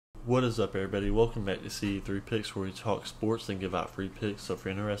What is up, everybody? Welcome back to CE3 Picks, where we talk sports and give out free picks. So if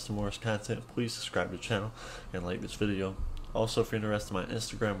you're interested in more content, please subscribe to the channel and like this video. Also, if you're interested in my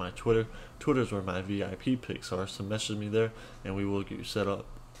Instagram, my Twitter, Twitter's where my VIP picks are, so message me there and we will get you set up.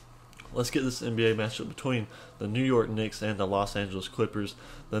 Let's get this NBA matchup between the New York Knicks and the Los Angeles Clippers.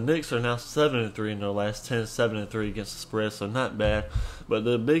 The Knicks are now 7-3 in their last 10, 7-3 against the spread, so not bad. But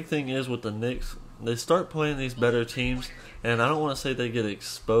the big thing is with the Knicks, they start playing these better teams, and I don't want to say they get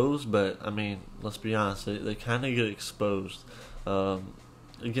exposed, but I mean, let's be honest, they kind of get exposed.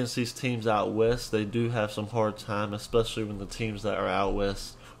 Against these teams out west, they do have some hard time, especially when the teams that are out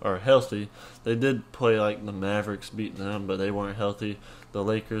west are healthy. They did play like the Mavericks beating them, but they weren't healthy. The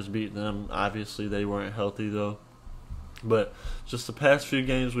Lakers beating them, obviously they weren't healthy though. But just the past few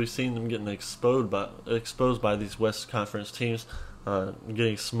games, we've seen them getting exposed by these West Conference teams,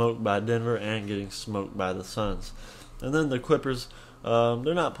 getting smoked by Denver and getting smoked by the Suns. And then the Clippers,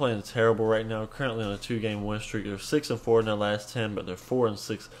 they're not playing terrible right now. Currently on a 2-game win streak. They're 6-4 in their last 10, but they're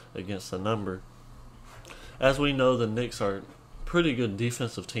 4-6 against the number. As we know, the Knicks are a pretty good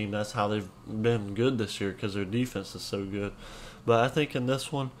defensive team. That's how they've been good this year, because their defense is so good. But I think in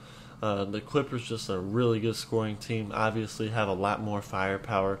this one, the Clippers just a really good scoring team. Obviously have a lot more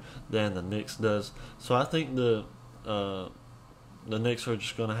firepower than the Knicks does. So I think the Knicks are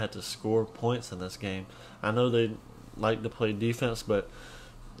just going to have to score points in this game. I know they like to play defense, but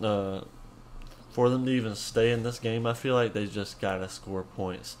for them to even stay in this game, I feel like they just got to score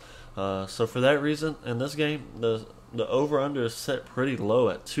points. So for that reason, in this game, the over-under is set pretty low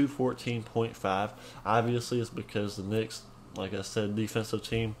at 214.5. Obviously, it's because the Knicks, like I said, defensive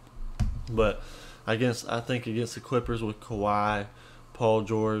team. But I think against the Clippers with Kawhi, Paul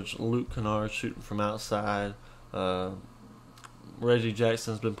George, Luke Kennard shooting from outside, Reggie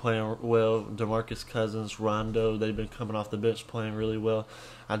Jackson's been playing well, DeMarcus Cousins, Rondo, they've been coming off the bench playing really well.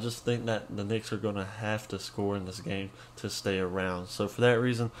 I just think that the Knicks are going to have to score in this game to stay around. So for that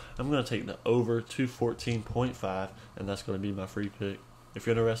reason, I'm going to take the over 214.5, and that's going to be my free pick. If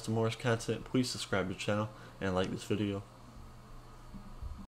you're interested in more content, please subscribe to the channel and like this video.